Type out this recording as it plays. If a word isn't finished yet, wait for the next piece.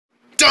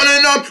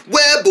Dun-dun-dum,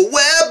 Webber,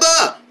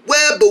 Webber,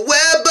 Webber,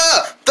 Webber,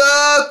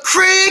 the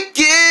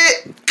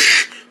cricket.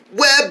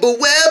 Webber,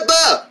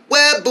 Webber,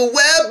 Webber,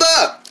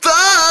 Webber,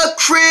 the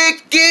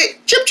cricket.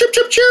 Chirp, chirp,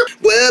 chirp, chirp.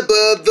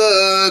 Webber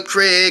the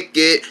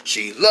cricket.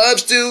 She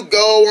loves to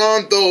go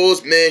on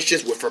those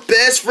missions with her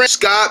best friend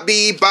Scott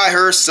B by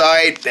her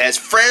side. Best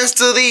friends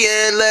to the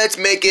end, let's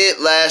make it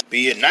last.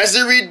 Be it nice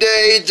every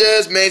day,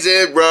 just makes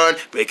it run.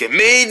 We can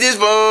make this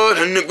fun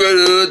in the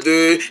better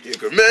day. You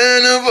can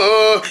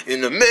maneuver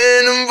in the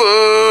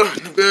maneuver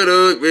in the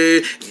better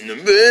way. In the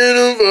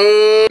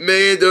maneuver,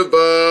 made the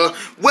bar.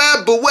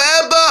 Webber,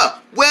 Webber,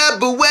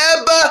 Webber,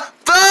 Webber,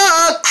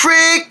 the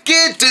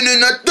cricket.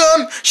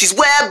 Dun-dun-dun-dum. She's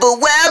Webber,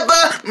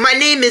 Webber. My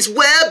name is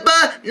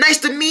Webber. Nice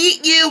to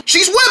meet you.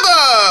 She's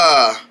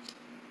Webber.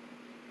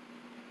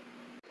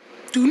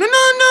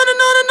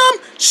 Dun-dun-dun-dun-dun-dun-dun.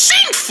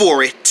 Sing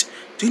for it.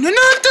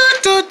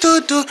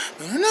 Dun-dun-dun-dun-dun-dun.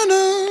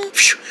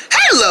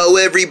 Hello,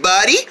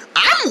 everybody.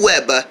 I'm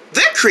Webber,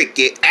 the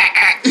cricket.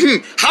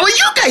 How are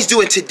you guys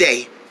doing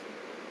today?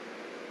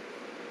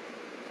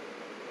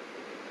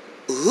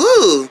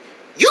 Ooh.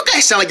 You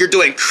guys sound like you're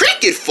doing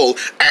cricketful.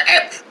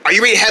 Are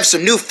you ready to have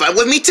some new fun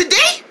with me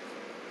today?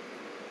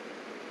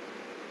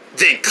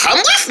 Then come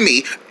with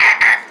me.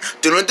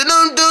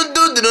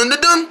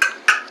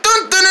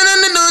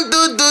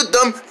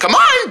 Come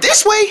on,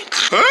 this way.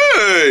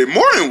 Hey,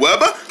 morning,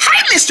 Webber.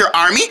 Hi, Mr.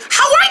 Army.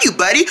 How are you,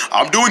 buddy?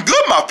 I'm doing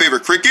good, my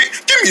favorite cricket.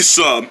 Give me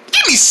some.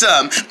 Give me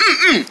some.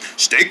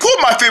 Stay cool,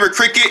 my favorite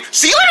cricket.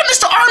 See you later,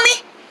 Mr.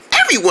 Army.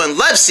 Everyone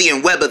loves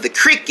seeing Webber the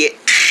cricket.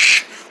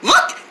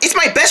 Look, it's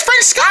my best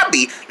friend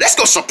Scotty. Let's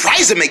go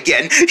surprise him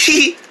again.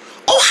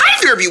 Oh, hi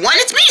there, everyone.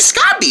 It's me,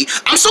 Scotty.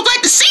 I'm so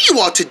glad to see you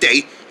all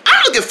today.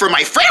 I'm looking for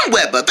my friend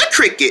Webber the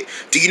cricket.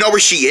 Do you know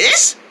where she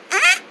is?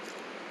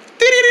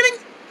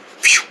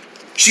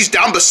 She's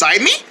down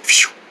beside me?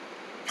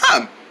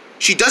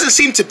 She doesn't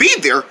seem to be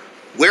there.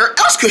 Where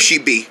else could she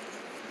be?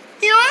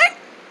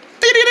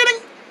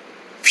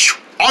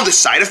 On the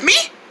side of me?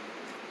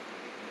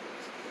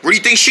 Where do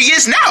you think she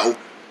is now?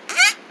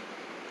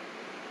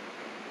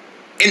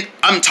 And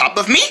on top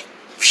of me?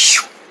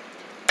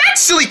 That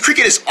silly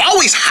cricket is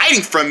always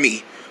hiding from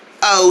me.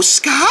 Oh,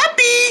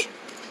 Scotty.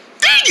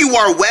 There you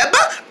are,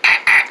 Webber.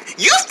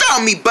 You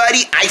found me,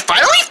 buddy. I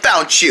finally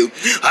found you.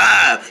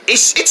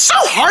 It's so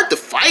hard to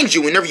find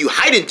you whenever you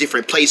hide in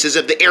different places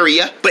of the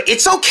area. But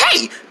it's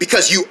okay,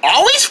 because you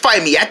always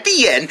find me at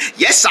the end.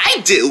 Yes,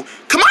 I do.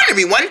 Come on,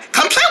 everyone.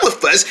 Come play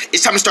with us.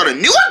 It's time to start a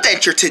new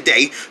adventure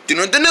today.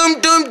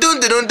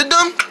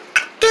 Dun-dun-dun-dun-dun-dun-dun-dun.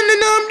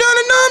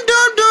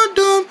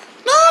 Dun-dun-dun-dun-dun-dun-dun.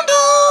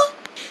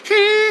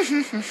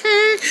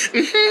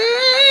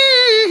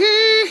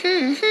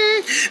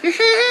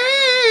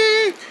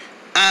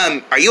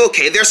 Are you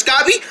okay there,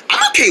 Scotty? I'm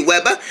okay,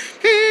 Webber.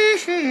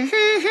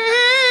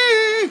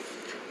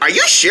 Are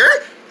you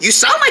sure? You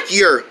sound like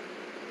you're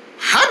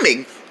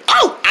humming.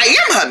 Oh, I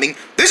am humming.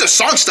 There's a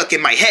song stuck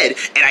in my head,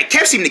 and I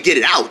can't seem to get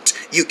it out.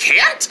 You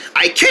can't?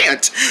 I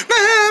can't.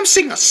 I'm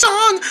singing a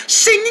song,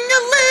 singing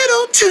a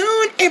little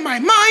tune in my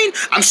mind.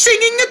 I'm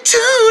singing a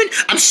tune.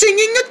 I'm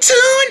singing a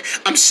tune.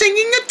 I'm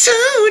singing a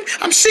tune.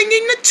 I'm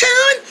singing a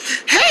tune.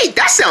 Hey,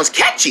 that sounds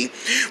catchy.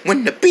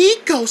 When the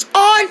beat goes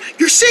on,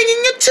 you're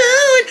singing a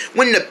tune.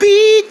 When the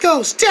beat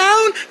goes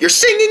down, you're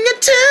singing a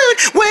tune.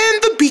 When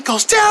the beat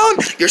goes down,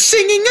 you're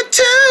singing a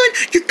tune.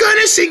 You're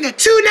gonna sing a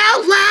tune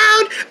out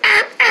loud.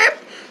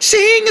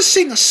 Sing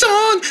a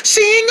song,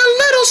 sing a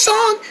little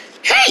song.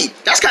 Hey,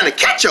 that's kind of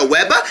catchy,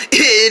 Webber.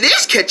 It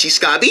is catchy,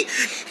 Scotty.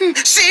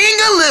 Sing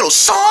a little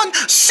song,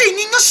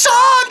 singing a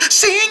song,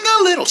 sing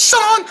a little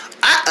song.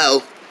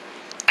 Uh-oh.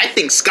 I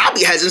think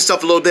Scotty has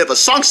himself a little bit of a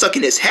song stuck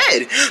in his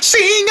head.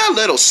 Sing a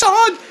little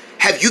song.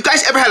 Have you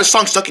guys ever had a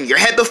song stuck in your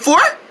head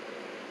before?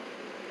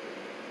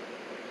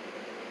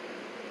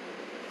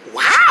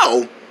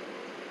 Wow.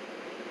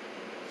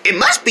 It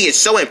must be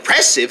so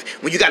impressive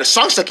when you got a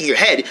song stuck in your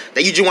head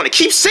that you just want to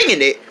keep singing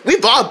it.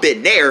 We've all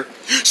been there.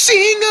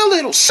 Sing a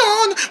little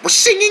song, we're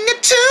singing a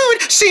tune.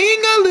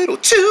 Sing a little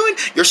tune,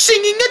 you're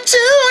singing a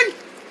tune.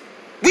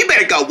 We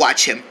better go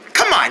watch him.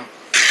 Come on.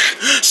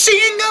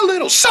 Sing a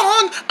little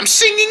song, I'm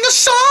singing a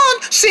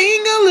song.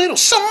 Sing a little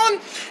song.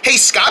 Hey,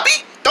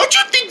 Scotty, don't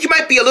you think you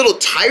might be a little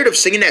tired of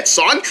singing that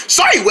song?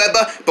 Sorry,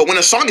 Webber, but when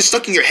a song is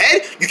stuck in your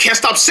head, you can't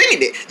stop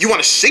singing it. You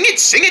want to sing it,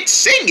 sing it,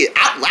 sing it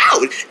out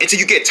loud until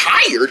you get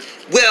tired.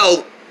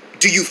 Well,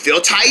 do you feel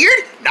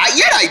tired? Not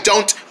yet, I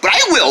don't, but I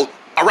will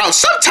around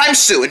sometime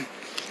soon.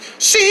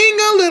 Sing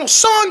a little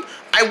song.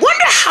 I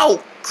wonder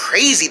how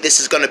crazy this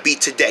is gonna be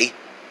today.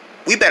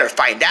 We better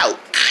find out.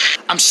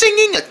 I'm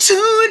singing a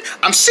tune.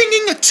 I'm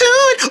singing a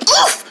tune.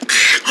 Oof!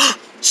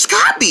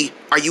 Scotty,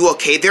 are you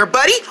okay there,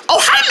 buddy?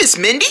 Oh, hi, Miss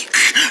Mindy.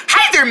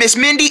 Hi there, Miss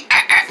Mindy.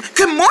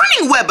 Good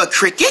morning, Webber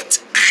Cricket.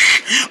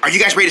 Are you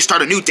guys ready to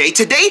start a new day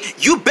today?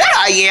 You bet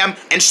I am,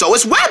 and so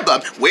is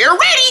Webber. We're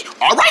ready.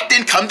 All right,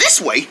 then, come this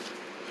way.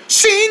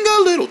 sing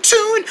a little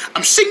tune.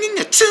 I'm singing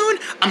a tune.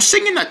 I'm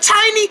singing a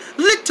tiny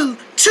little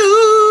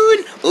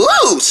tune.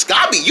 Ooh,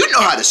 Scobby, you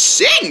know how to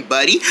sing,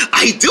 buddy.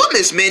 I do,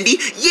 Miss Mindy.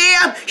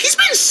 Yeah, he's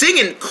been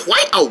singing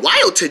quite a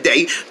while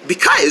today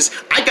because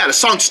I got a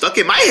song stuck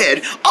in my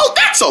head. Oh,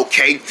 that's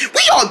okay.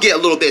 We all get a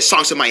little bit of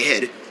songs in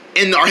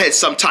our head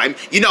sometime.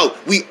 You know,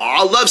 we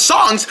all love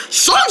songs.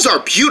 Songs are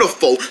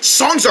beautiful.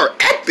 Songs are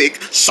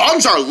epic.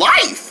 Songs are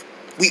life.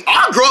 We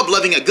all grow up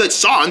loving a good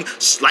song,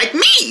 like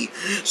me.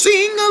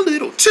 Sing a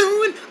little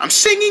tune. I'm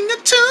singing a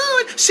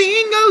tune.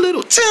 Sing a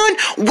little tune.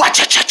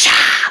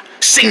 Wa-cha-cha-cha.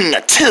 Sing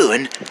a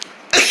tune.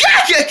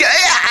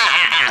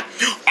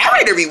 All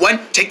right, everyone,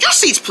 take your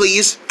seats,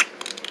 please.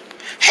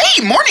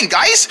 Hey, morning,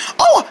 guys.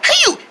 Oh,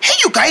 hey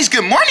you guys.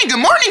 Good morning.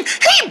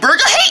 Hey,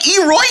 Burger. Hey,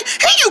 Eroy.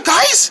 Hey, you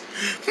guys.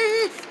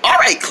 All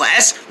right,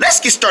 class, let's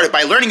get started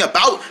by learning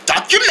about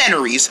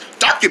documentaries.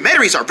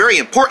 Documentaries are very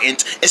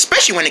important,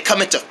 especially when it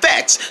comes to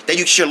facts that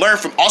you should learn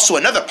from also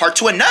another part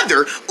to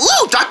another.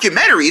 Ooh,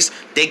 documentaries.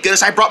 Thank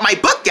goodness I brought my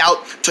book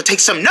out to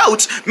take some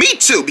notes. Me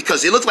too,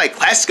 because it looks like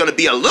class is going to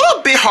be a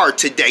little bit hard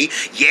today.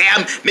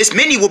 Yeah, Miss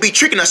Minnie will be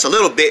tricking us a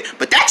little bit,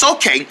 but that's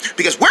okay,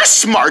 because we're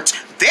smart,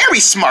 very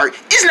smart.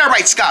 Isn't that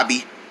right,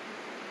 Scobby?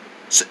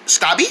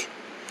 Scobby?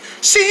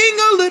 Sing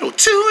a little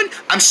tune.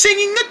 I'm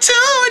singing a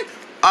tune.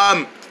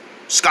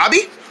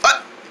 Scobby?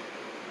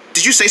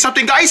 Did you say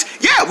something, guys?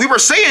 Yeah, we were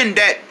saying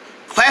that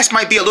class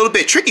might be a little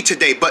bit tricky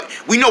today, but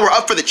we know we're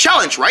up for the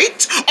challenge,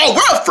 right? Oh,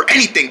 we're up for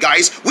anything,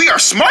 guys. We are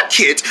smart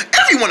kids.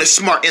 Everyone is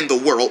smart in the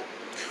world.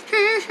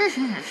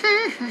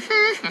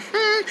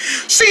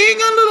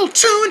 Sing a little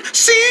tune,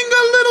 sing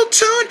a little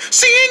tune,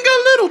 sing a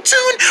little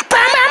tune.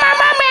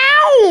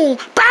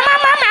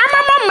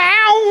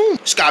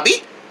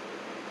 Scobby,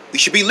 we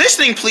should be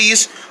listening,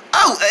 please.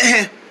 Oh,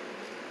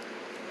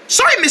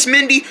 sorry, Miss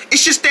Mindy.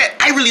 It's just that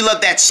I really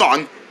love that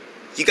song.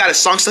 You got a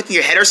song stuck in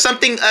your head or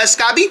something,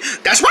 Scobby?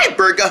 That's right,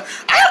 Burga.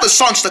 I have a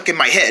song stuck in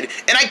my head,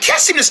 and I can't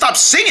seem to stop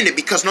singing it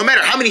because no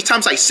matter how many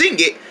times I sing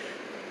it,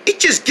 it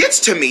just gets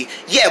to me.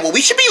 Yeah, well,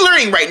 we should be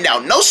learning right now.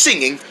 No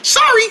singing.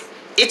 Sorry.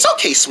 It's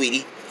okay,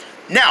 sweetie.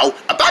 Now,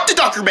 about the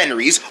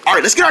documentaries. All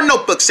right, let's get our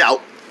notebooks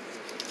out.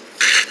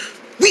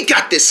 We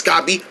got this,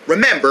 Scobby.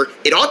 Remember,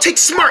 it all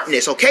takes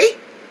smartness, okay?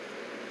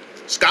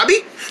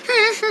 Scobby?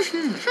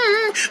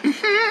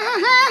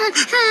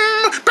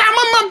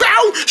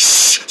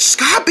 Shh,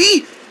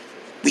 Scobby!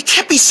 We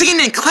can't be singing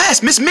in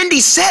class, Miss Mindy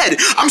said.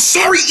 I'm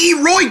sorry,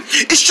 Eroy.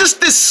 It's just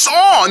this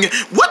song.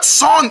 What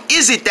song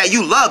is it that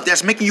you love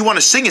that's making you want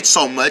to sing it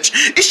so much?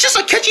 It's just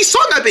a catchy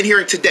song I've been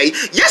hearing today.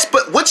 Yes,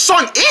 but what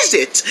song is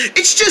it?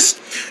 It's just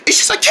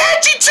a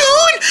catchy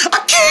tune. A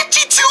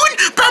catchy tune.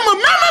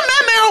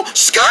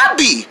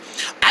 Scobby,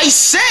 I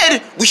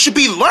said we should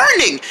be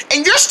learning,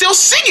 and you're still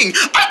singing.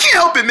 I can't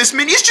help it, Miss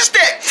Minnie. It's just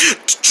that.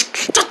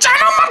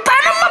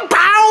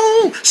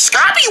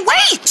 Scobby,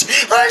 wait!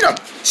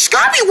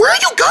 Scobby, where are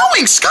you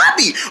going?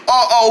 Scobby!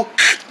 Uh-oh.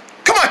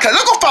 Come on,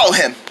 let's go follow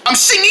him. I'm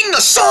singing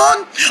a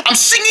song. I'm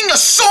singing a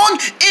song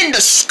in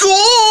the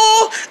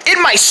school.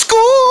 In my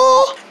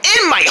school.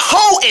 In my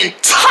whole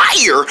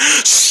entire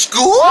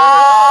school.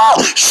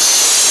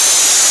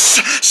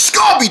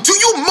 Scobby, do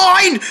you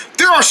mind?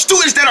 There are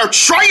students that are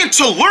trying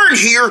to learn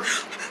here.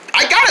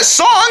 I got a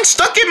song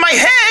stuck in my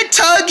head,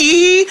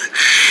 Tuggy.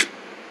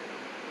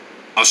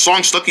 A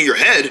song stuck in your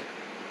head?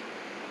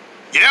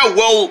 Yeah,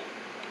 well,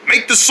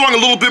 make the song a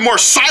little bit more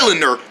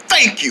silenter.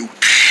 Thank you.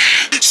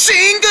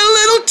 Sing a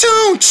little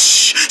tune.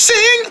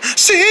 Sing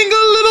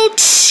a little.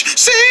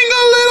 Sing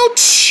a little.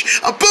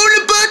 A boom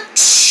a but.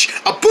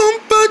 A boom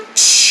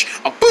but.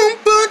 A boom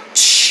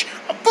but.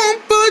 A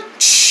boom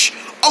but.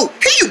 Oh,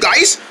 hey, you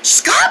guys.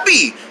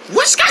 Scobby,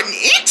 what's gotten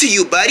into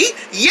you, buddy?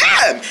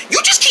 Yeah,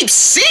 you just keep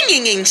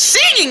singing and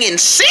singing and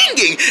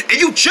singing, and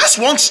you just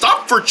won't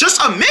stop for just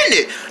a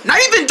minute.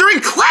 Not even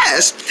during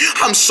class.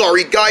 I'm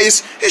sorry,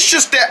 guys. It's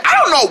just that I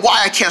don't know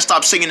why I can't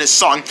stop singing this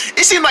song.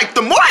 It seems like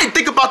the more I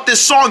think about this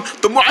song,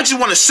 the more I just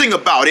want to sing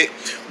about it.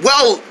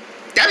 Well,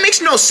 that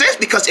makes no sense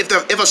because if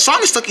a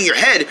song is stuck in your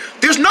head,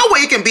 there's no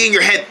way it can be in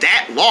your head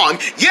that long.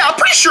 Yeah, I'm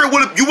pretty sure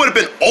you would have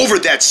been over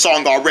that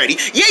song already.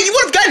 Yeah, you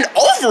would have gotten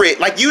over it,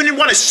 like you didn't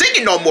want to sing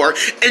it no more.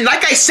 And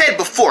like I said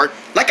before,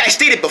 like I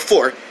stated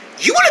before,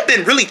 you would have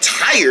been really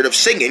tired of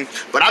singing,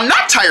 but I'm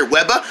not tired,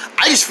 Webba.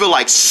 I just feel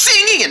like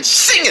singing and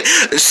singing.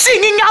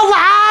 Singing out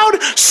loud,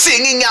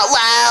 singing out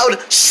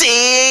loud,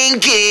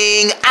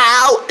 singing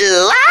out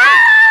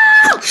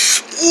loud.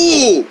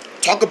 Ooh,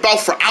 talk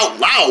about for out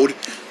loud.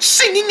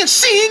 Singing and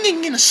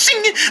singing and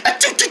singing.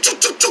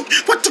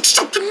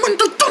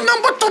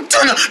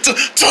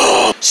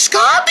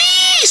 Scobby!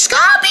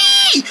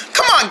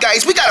 Come on,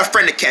 guys, we got a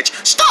friend to catch.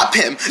 Stop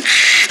him.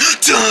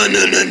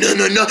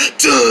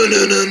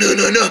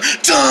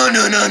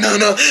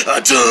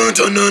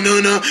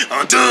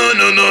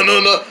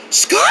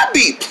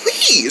 Scobby,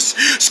 please.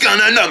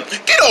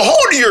 Get a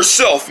hold of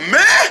yourself,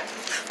 man.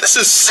 This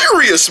is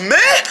serious,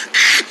 man.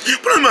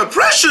 Put my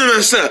pressure on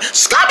myself.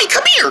 Scobby,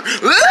 come here.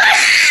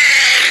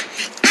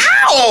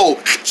 Ow!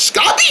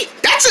 Scobby,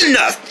 that's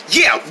enough.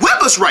 Yeah,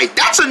 Webber's right.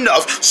 That's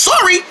enough.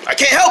 Sorry, I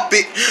can't help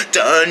it.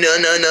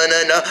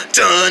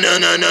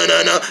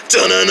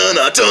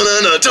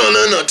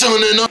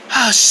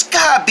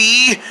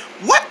 Scobby,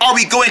 what are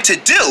we going to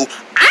do?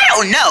 I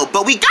don't know,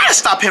 but we gotta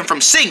stop him from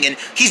singing.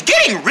 He's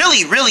getting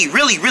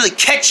really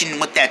catching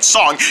with that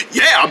song.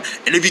 Yeah,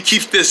 and if he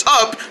keeps this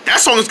up, that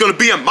song is gonna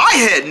be in my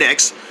head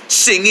next.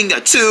 Singing a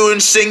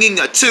tune.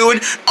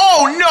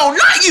 Oh no,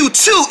 not you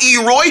too,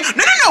 Eroy.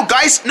 No,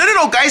 guys,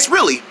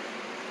 really.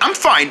 I'm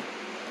fine.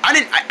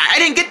 I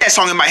didn't get that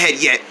song in my head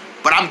yet,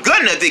 but I'm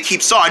good if it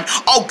keeps on.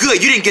 Oh good,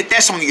 you didn't get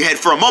that song in your head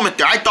for a moment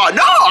there. I thought,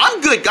 no,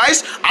 I'm good,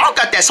 guys. I don't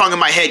got that song in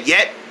my head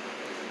yet.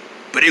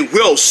 But it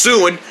will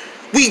soon.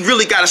 We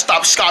really gotta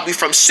stop Scobby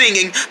from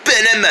singing.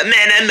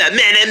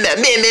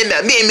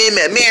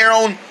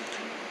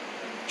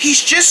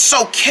 He's just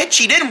so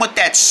catchy in with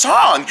that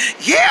song.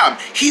 Yeah,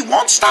 he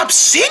won't stop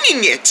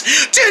singing it.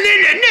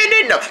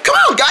 Come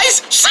on,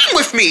 guys, sing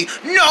with me.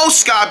 No,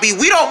 Scobby,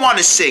 we don't want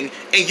to sing,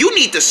 and you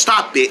need to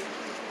stop it.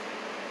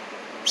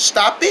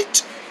 Stop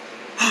it?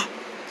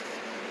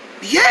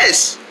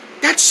 Yes,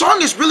 that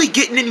song is really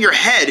getting in your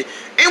head,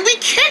 and we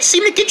can't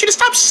seem to get you to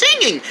stop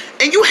singing,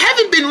 and you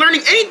haven't been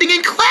learning anything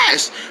in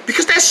class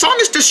because that song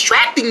is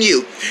distracting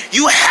you.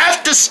 You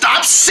have to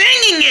stop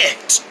singing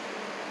it.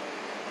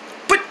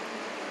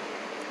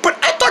 But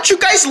I thought you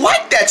guys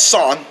liked that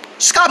song.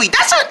 Scobby,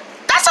 that's a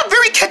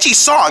very catchy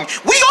song.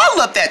 We all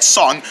love that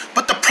song,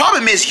 but the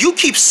problem is you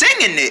keep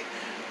singing it.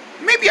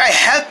 Maybe I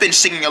have been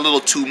singing a little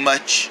too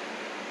much.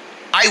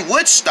 I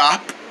would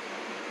stop,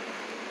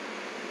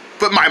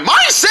 but my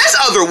mind says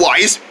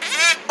otherwise.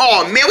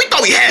 Oh man, we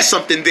thought we had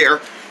something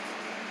there.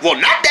 Well,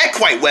 not that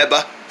quite,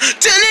 Webber.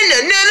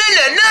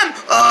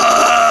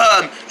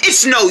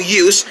 It's no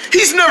use.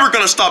 He's never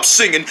gonna stop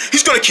singing.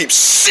 He's gonna keep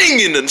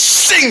singing and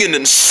singing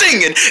and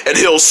singing, and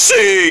he'll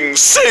sing,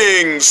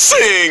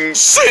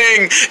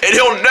 and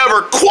he'll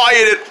never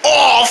quiet it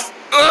off.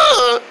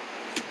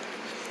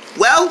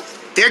 Well,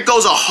 there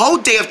goes a whole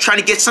day of trying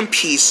to get some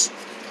peace.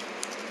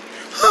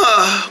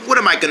 What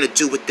am I gonna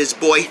do with this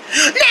boy?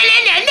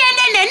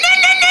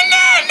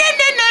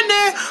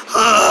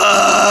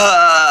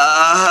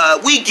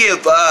 We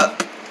give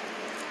up.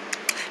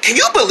 Can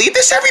you believe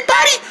this,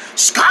 everybody?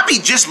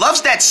 Scobby just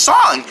loves that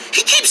song.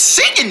 He keeps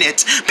singing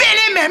it.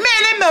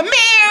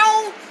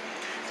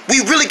 We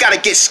really gotta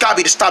get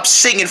Scobby to stop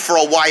singing for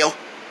a while.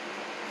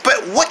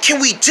 But what can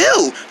we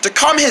do to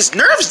calm his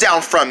nerves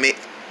down from it?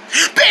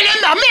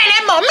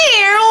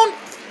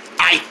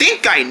 I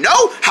think I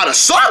know how to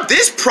solve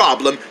this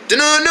problem.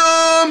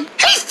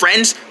 Hey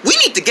friends, we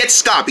need to get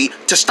Scobby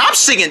to stop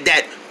singing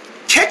that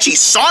catchy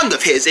song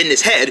of his in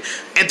his head,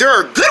 and there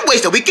are good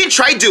ways that we can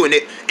try doing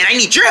it, and I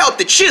need your help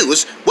to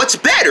choose what's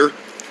better.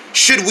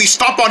 Should we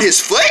stomp on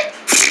his foot?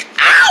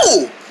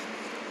 Ow!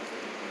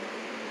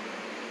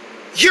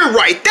 You're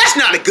right, that's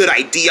not a good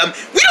idea.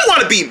 We don't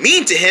want to be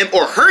mean to him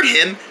or hurt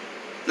him.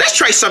 Let's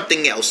try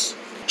something else.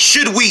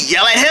 Should we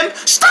yell at him?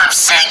 Stop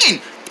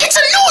singing! It's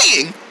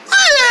annoying!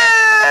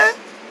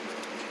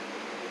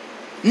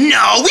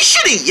 No, we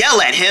shouldn't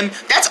yell at him.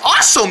 That's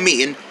also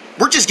mean.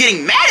 We're just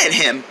getting mad at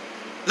him.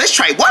 Let's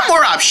try one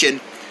more option.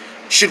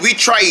 Should we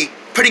try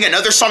putting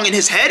another song in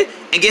his head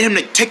and get him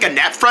to take a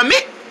nap from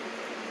it?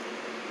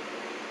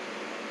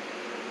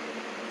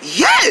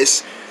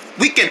 Yes!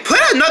 We can put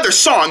another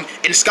song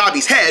in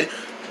Scobby's head.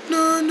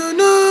 Na na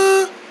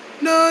na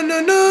na na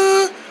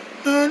na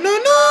na na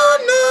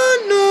na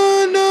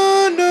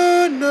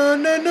na na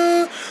na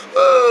na.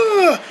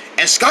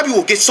 And Scobby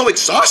will get so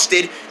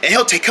exhausted and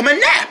he'll take him a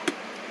nap.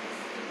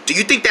 Do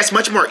you think that's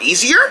much more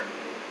easier?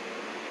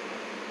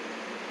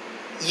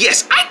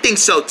 Yes, I think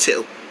so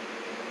too.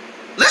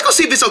 Let's go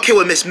see if it's okay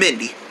with Miss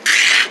Mindy.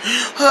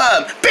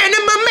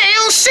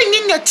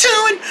 Singing a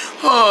tune.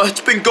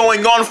 It's been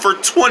going on for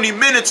 20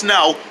 minutes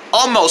now.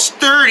 Almost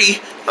 30.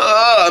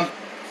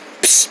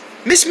 Psst,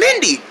 Miss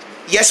Mindy.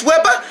 Yes,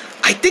 Webber?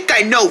 I think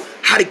I know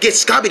how to get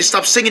Scobby to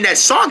stop singing that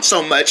song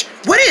so much.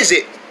 What is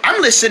it?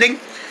 I'm listening.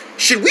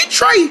 Should we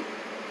try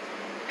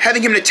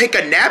having him to take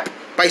a nap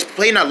by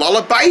playing a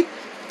lullaby?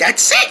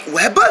 That's it,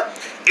 Webber.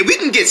 If we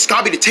can get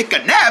Scobby to take a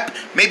nap,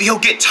 maybe he'll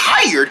get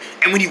tired,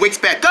 and when he wakes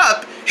back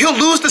up, he'll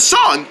lose the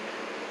song.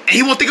 And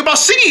he won't think about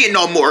singing it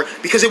no more,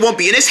 because it won't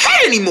be in his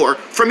head anymore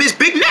from his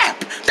big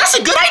nap. That's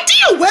a good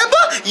idea,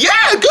 Webber.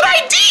 Yeah, good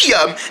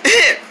idea.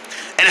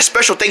 And a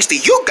special thanks to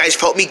you guys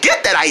for helping me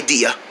get that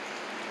idea.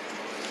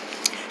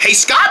 Hey,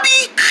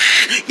 Scobby.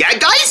 Yeah,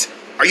 guys?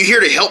 Are you here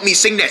to help me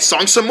sing that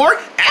song some more?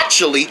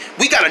 Actually,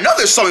 we got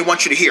another song we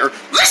want you to hear.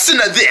 Listen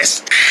to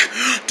this.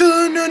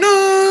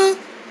 Da-na-na,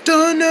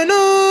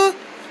 da-na-na,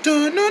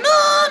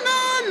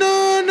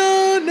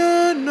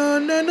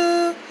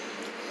 da-na-na-na-na-na-na-na-na.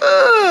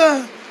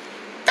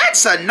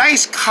 That's a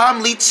nice,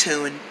 calmly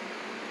tune.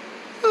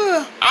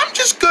 I'm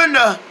just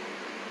gonna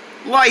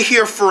lie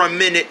here for a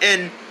minute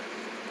and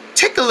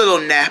take a little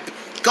nap.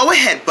 Go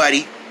ahead,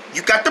 buddy.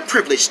 You got the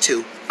privilege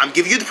to. I'm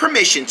giving you the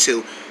permission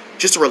to.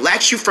 Just to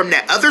relax you from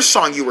that other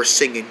song you were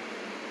singing.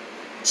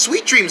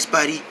 Sweet dreams,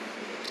 buddy.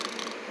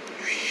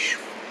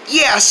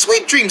 Yeah,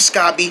 sweet dreams,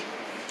 Scobby.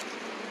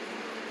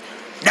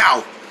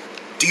 Now,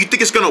 do you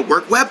think it's gonna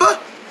work, Webba?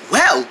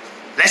 Well,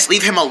 let's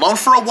leave him alone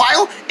for a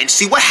while and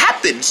see what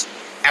happens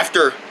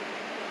after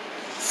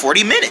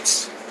 40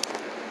 minutes.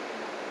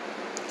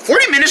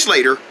 40 minutes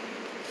later.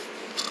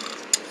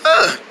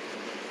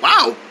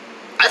 Wow,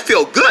 I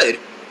feel good.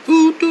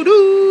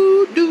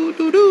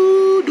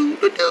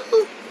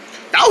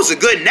 That was a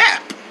good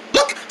nap.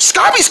 Look,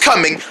 Scobby's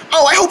coming.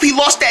 Oh, I hope he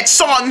lost that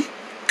song.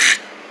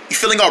 You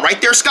feeling all right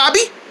there,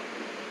 Scobby?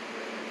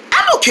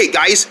 I'm okay,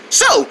 guys.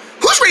 So,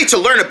 who's ready to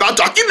learn about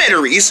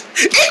documentaries?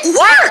 It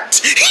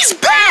worked! He's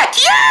back!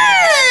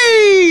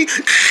 Yay!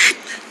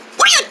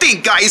 What do you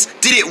think, guys?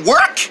 Did it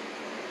work?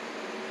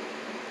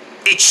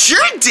 It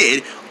sure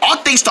did, all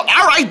thanks to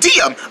our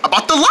idea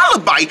about the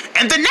lullaby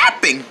and the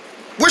napping.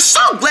 We're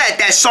so glad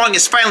that song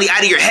is finally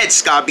out of your head,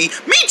 Scobby.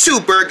 Me too,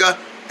 Burga.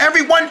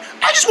 Everyone,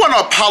 I just want to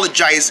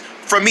apologize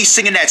for me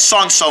singing that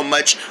song so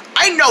much.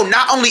 I know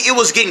not only it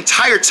was getting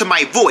tired to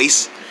my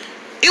voice,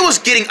 it was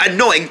getting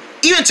annoying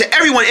even to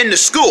everyone in the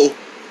school.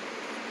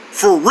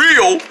 For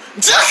real?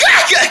 It's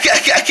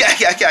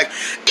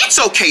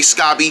okay,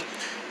 Scobby.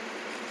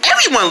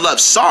 Everyone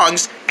loves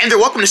songs, and they're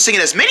welcome to sing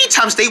it as many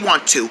times they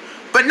want to,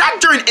 but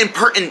not during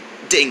important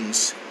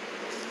things.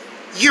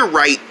 You're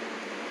right.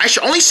 I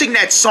should only sing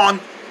that song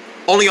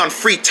only on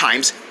free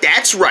times.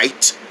 That's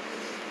right.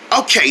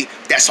 Okay,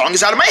 that song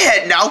is out of my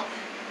head now,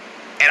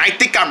 and I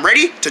think I'm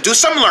ready to do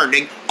some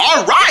learning.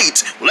 All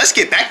right, well, let's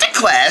get back to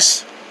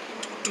class.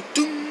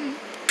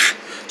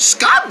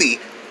 Scobby,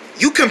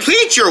 you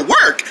completed your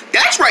work.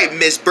 That's right,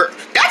 Miss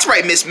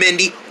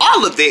Mindy.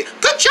 All of it.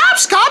 Good job,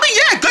 Scobby.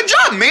 Yeah, good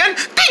job, man.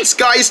 Thanks,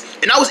 guys.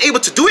 And I was able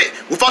to do it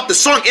without the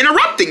song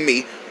interrupting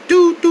me.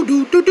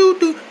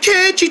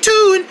 Catchy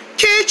tune,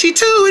 catchy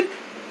tune.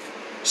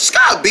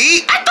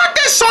 Scobby, I thought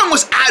that song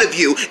was out of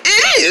you.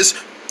 It is.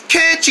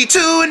 Catchy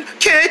tune,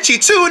 catchy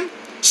tune.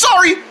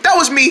 Sorry, that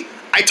was me.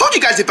 I told you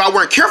guys if I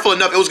weren't careful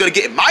enough, it was gonna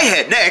get in my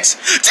head next.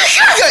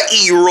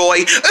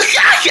 E-Roy.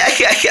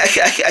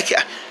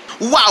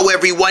 Wow,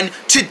 everyone,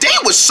 today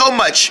was so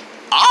much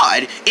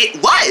odd.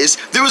 It was.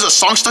 There was a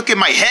song stuck in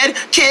my head,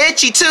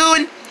 catchy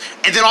tune,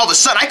 and then all of a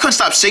sudden I couldn't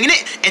stop singing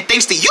it, and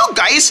thanks to you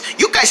guys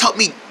helped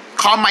me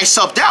calm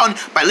myself down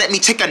by letting me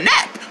take a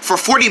nap for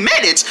 40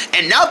 minutes,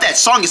 and now that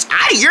song is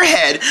out of your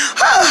head.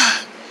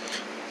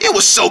 It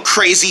was so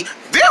crazy,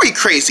 very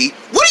crazy.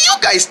 What do you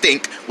guys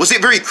think? Was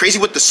it very crazy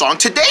with the song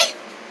today?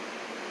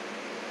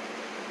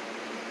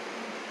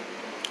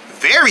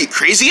 Very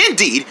crazy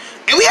indeed.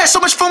 And we had so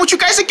much fun with you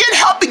guys again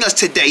helping us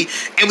today.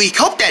 And we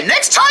hope that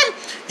next time,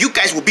 you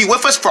guys will be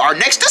with us for our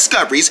next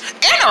discoveries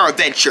and our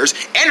adventures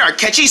and our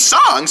catchy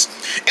songs.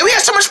 And we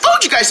had so much fun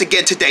with you guys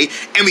again today.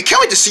 And we can't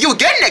wait to see you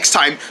again next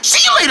time. See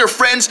you later,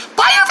 friends.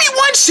 Bye,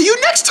 everyone. See you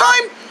next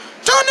time.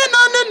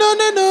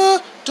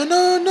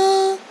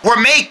 We're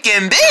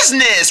making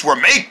business. We're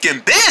making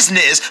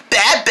business.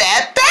 Bad,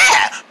 bad,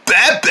 bad.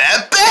 Bad,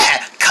 bad,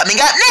 bad. Coming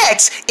up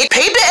next, it's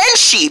Paper and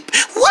Sheep.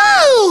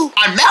 Woo!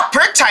 On Mount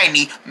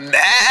Tiny.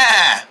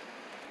 Meh.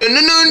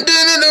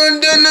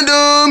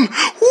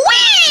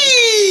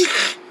 Whee!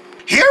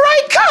 Here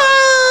I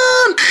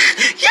come!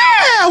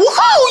 Yeah!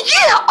 Woohoo!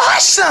 Yeah!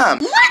 Awesome!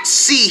 Let's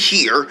see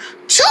here.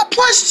 2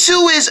 +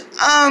 2 is,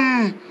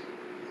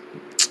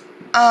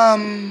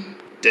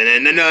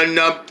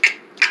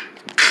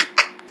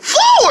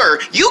 4!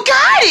 You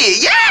got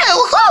it! Yeah!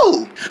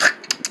 Woohoo!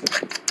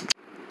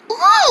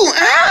 Ooh,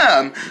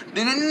 yeah!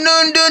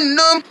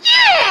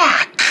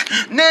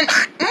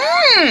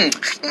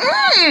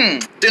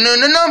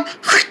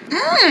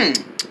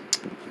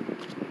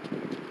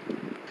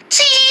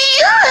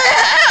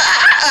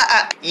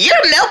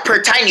 Your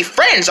Tiny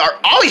friends are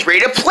always ready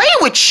to play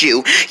with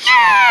you.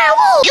 Yeah!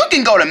 Woo. You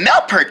can go to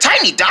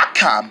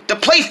meltpertiny.com to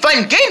play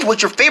fun games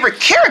with your favorite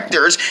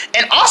characters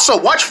and also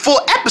watch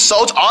full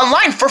episodes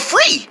online for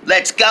free.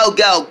 Let's go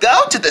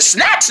to the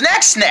snack.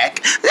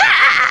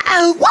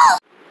 Woo.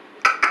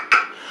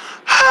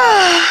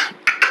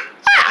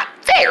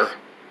 There.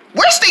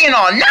 We're staying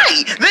all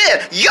night.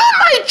 There. You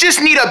might just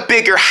need a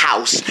bigger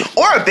house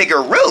or a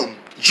bigger room.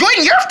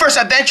 Join your first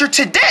adventure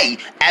today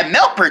at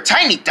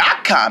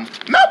meltpertiny.com.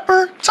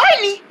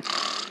 Meltpertiny.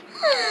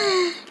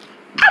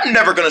 I'm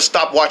never gonna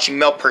stop watching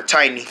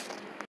Meltpertiny.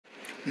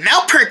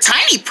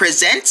 Meltpertiny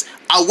presents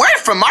a word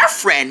from our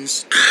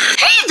friends.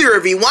 Hey there,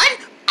 everyone.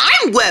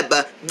 I'm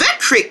Webba, the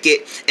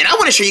Cricket, and I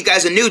want to show you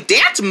guys a new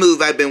dance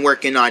move I've been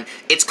working on.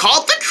 It's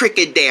called the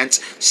Cricket Dance.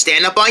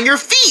 Stand up on your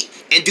feet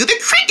and do the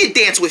Cricket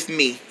Dance with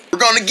me. We're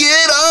gonna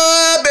get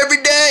up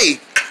every day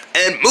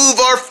and move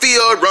our feet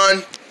or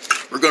run.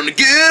 We're gonna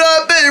get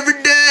up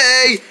every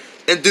day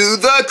and do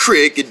the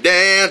Cricket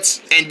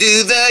Dance. And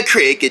do the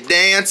Cricket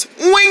Dance.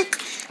 Wink.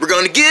 We're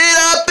gonna get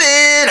up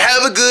and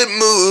have a good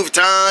move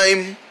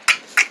time.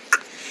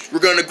 We're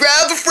gonna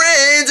grab the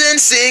friends and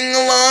sing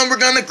along. We're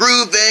gonna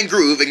groove and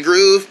groove and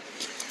groove.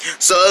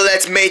 So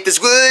let's make this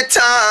good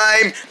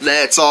time.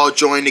 Let's all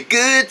join a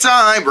good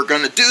time. We're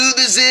gonna do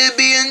the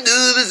zippy and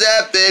do the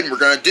zapping. We're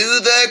gonna do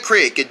the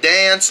Cricket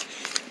Dance.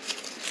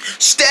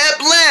 Step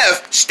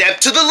left, step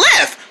to the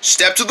left,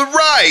 step to the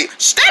right,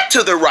 step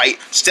to the right,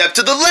 step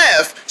to the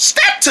left,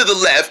 step to the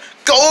left,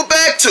 go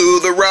back to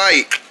the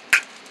right.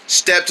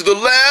 Step to the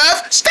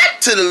left,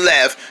 step to the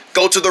left,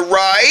 go to the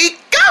right,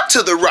 go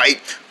to the right,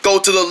 go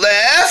to the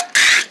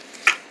left.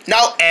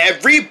 Now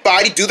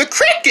everybody do the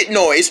cricket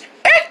noise.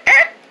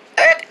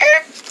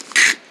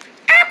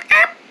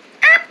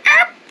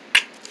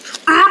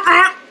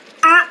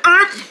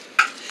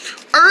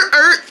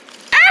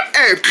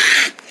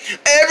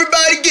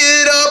 Everybody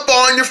get up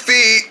on your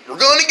feet. We're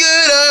gonna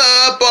get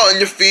up on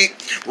your feet.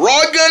 We're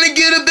all gonna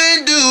get up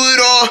and do it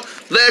all.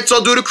 Let's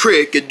all do the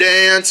cricket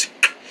dance.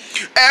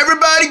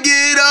 Everybody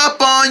get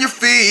up on your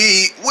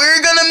feet.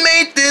 We're gonna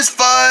make this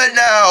fun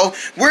now.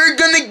 We're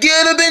gonna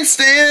get up and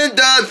stand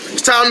up.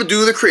 It's time to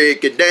do the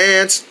cricket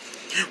dance.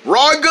 We're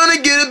all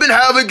gonna get up and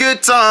have a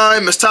good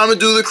time. It's time to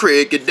do the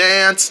cricket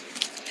dance.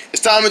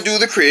 It's time to do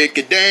the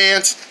cricket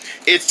dance.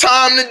 It's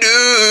time to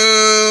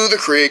do the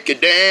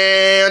cricket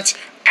dance.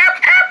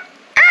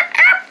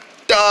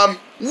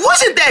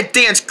 Wasn't that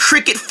dance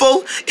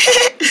cricketful?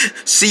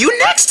 See you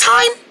next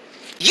time.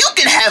 You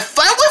can have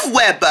fun with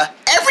Webba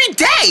every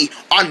day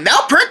on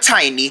Melper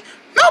Tiny.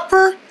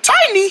 Melper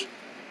Tiny.